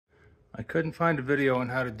I couldn't find a video on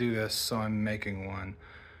how to do this, so I'm making one.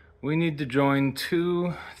 We need to join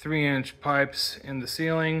two 3-inch pipes in the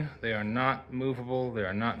ceiling. They are not movable, they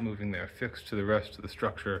are not moving, they are fixed to the rest of the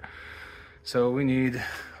structure. So we need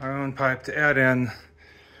our own pipe to add in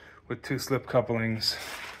with 2 slip couplings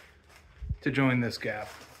to join this gap.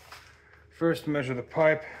 First, measure the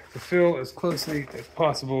pipe to fill as closely as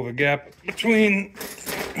possible the gap between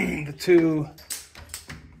the 2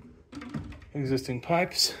 existing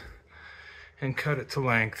pipes and cut it to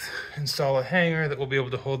length. Install a hanger that will be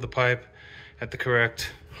able to hold the pipe at the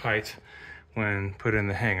correct height when put in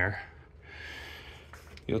the hanger.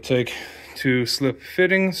 You'll take 2 slip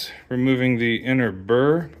fittings, removing the inner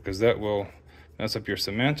burr because that will mess up your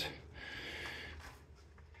cement.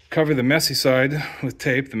 Cover the messy side with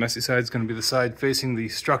tape. The messy side is going to be the side facing the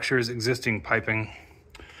structure's existing piping,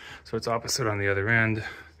 so it's opposite on the other end.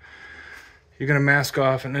 You're going to mask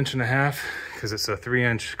off 1.5 inches because it's a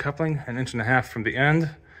 3-inch coupling, 1.5 inches from the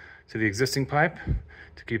end to the existing pipe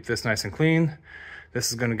to keep this nice and clean.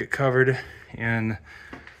 This is going to get covered in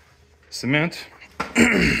cement.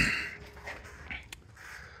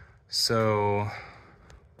 So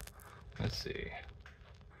let's see.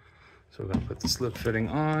 So we're going to put the slip fitting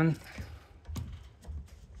on.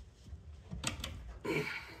 And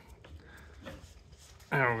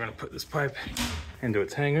we're going to put this pipe into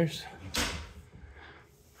its hangers.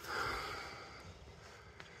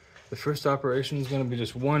 The first operation is going to be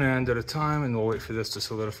just one end at a time, and we'll wait for this to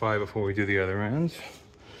solidify before we do the other end.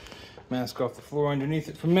 Mask off the floor underneath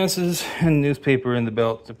it for messes, and newspaper in the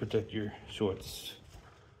belt to protect your shorts.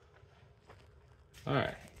 All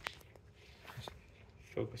right. Just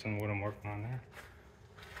focus on what I'm working on there.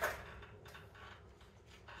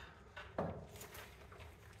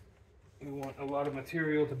 We want a lot of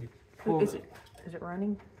material to be pulled. Is it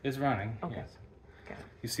running? It's running, okay. Yes. Okay.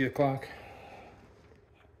 You see a clock?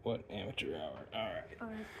 What amateur hour? All right. All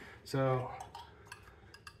right.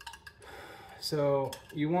 So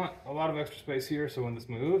you want a lot of extra space here, so when this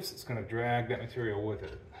moves, it's going to drag that material with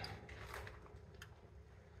it.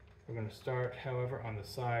 We're going to start, however, on the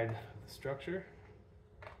side of the structure.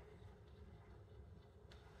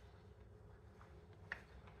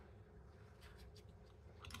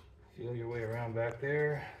 Feel your way around back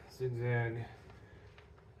there, zigzag,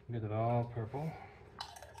 get it all purple.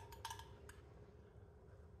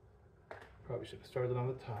 Probably should have started on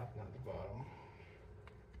the top, not the bottom.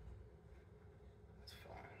 That's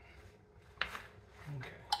fine. Okay.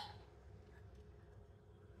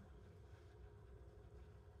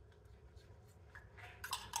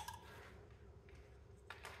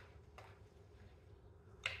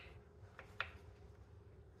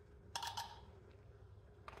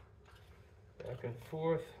 Back and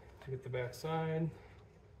forth to get the back side.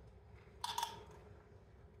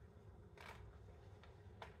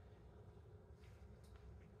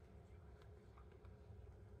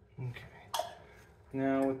 Okay,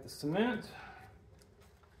 now with the cement,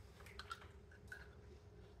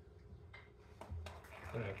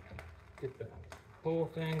 I'm gonna get the whole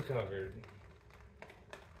thing covered.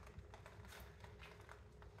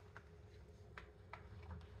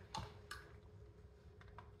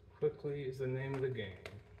 Quickly is the name of the game.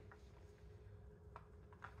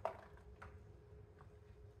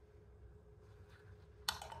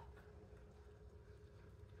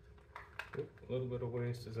 A little bit of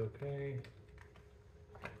waste is okay.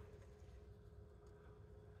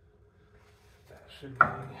 That should be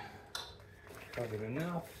covered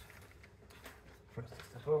enough for us to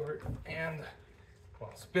step over it, and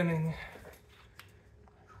while spinning,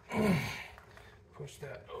 push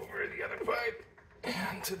that over the other pipe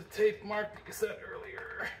and to the tape mark you set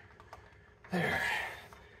earlier. There.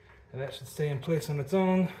 And that should stay in place on its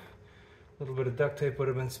own. A little bit of duct tape would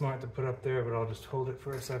have been smart to put up there, but I'll just hold it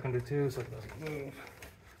for a second or two so it doesn't move.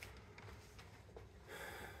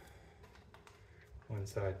 One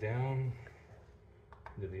side down.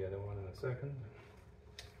 Do the other one in a second.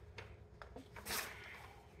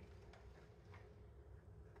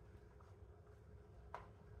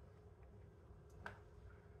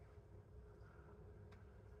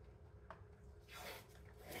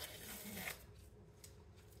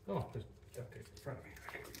 Oh, there's duct tape in front of me.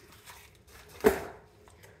 I'll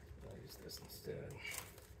use this instead.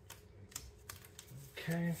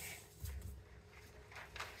 Okay.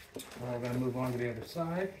 Now we're going to move on to the other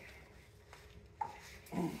side.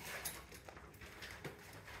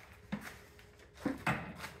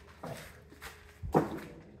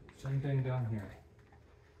 Same thing down here.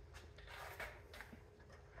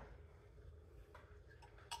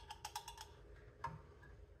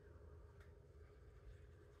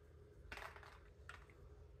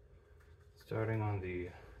 Starting on the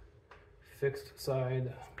fixed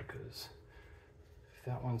side, because if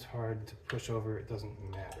that one's hard to push over, it doesn't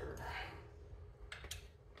matter.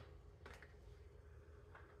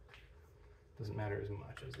 Doesn't matter as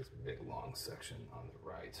much as this big long section on the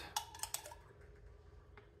right.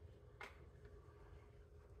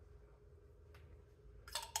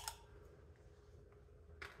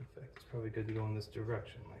 In fact, it's probably good to go in this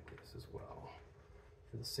direction like this as well,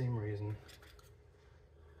 for the same reason.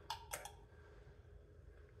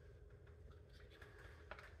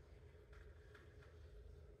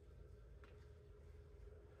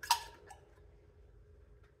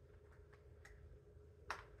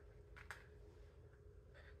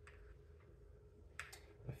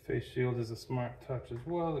 A face shield is a smart touch as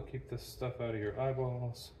well to keep this stuff out of your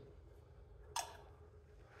eyeballs.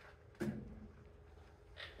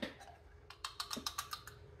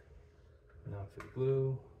 Now for the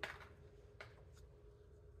glue.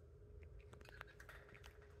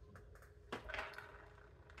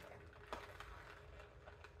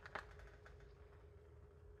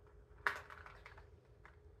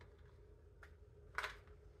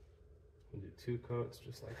 We'll do 2 coats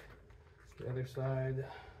just like the other side.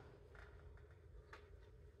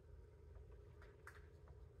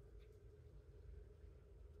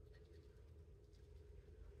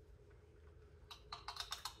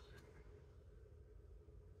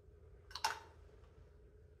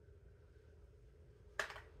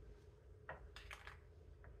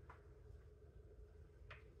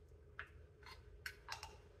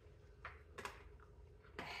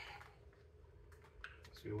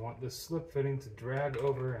 So you want this slip fitting to drag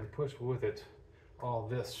over and push with it all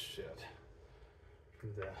this shit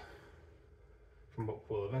from what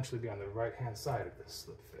will eventually be on the right hand side of this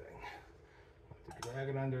slip fitting. You have to drag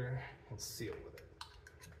it under and seal with it.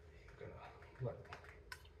 I'm gonna let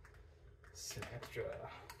some extra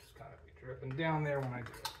just kind of be dripping down there when I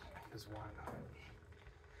do it, because why not?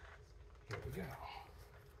 Here we go.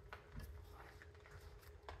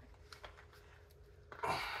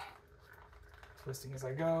 Twisting as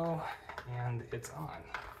I go, and it's on.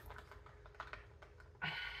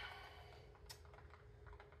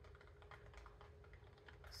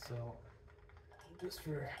 So, just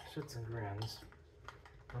for shits and grins,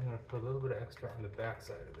 I'm going to put a little bit of extra on the back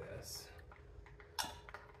side of this.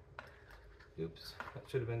 Oops, that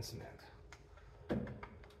should have been cement. Pretty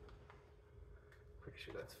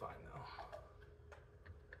sure that's fine though.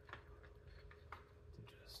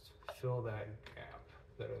 To just fill that gap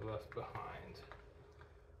that I left behind.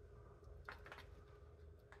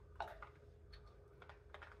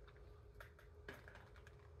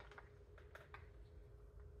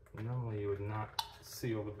 Normally you would not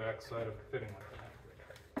seal the back side of a fitting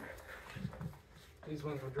like that. These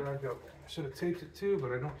ones were dragged up. I should have taped it too,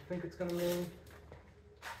 but I don't think it's going to move.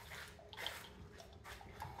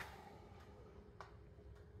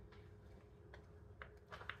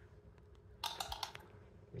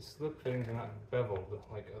 These slip fittings are not beveled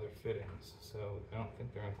like other fittings, so I don't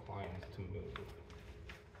think they're inclined to move.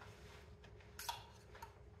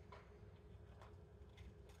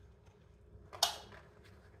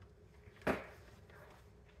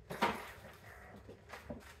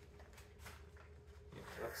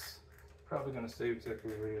 Probably going to stay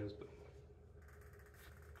exactly where it is, but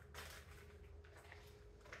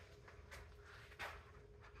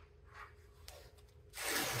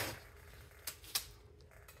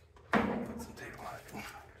put some tape on it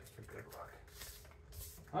just for good luck.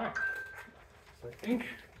 All right, so I think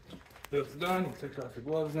that's done. You take off your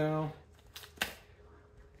gloves now.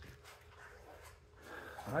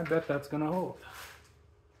 I bet that's going to hold.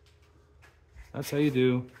 That's how you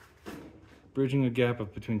do bridging a gap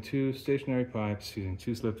of between 2 stationary pipes using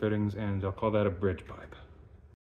 2 slip fittings, and I'll call that a bridge pipe.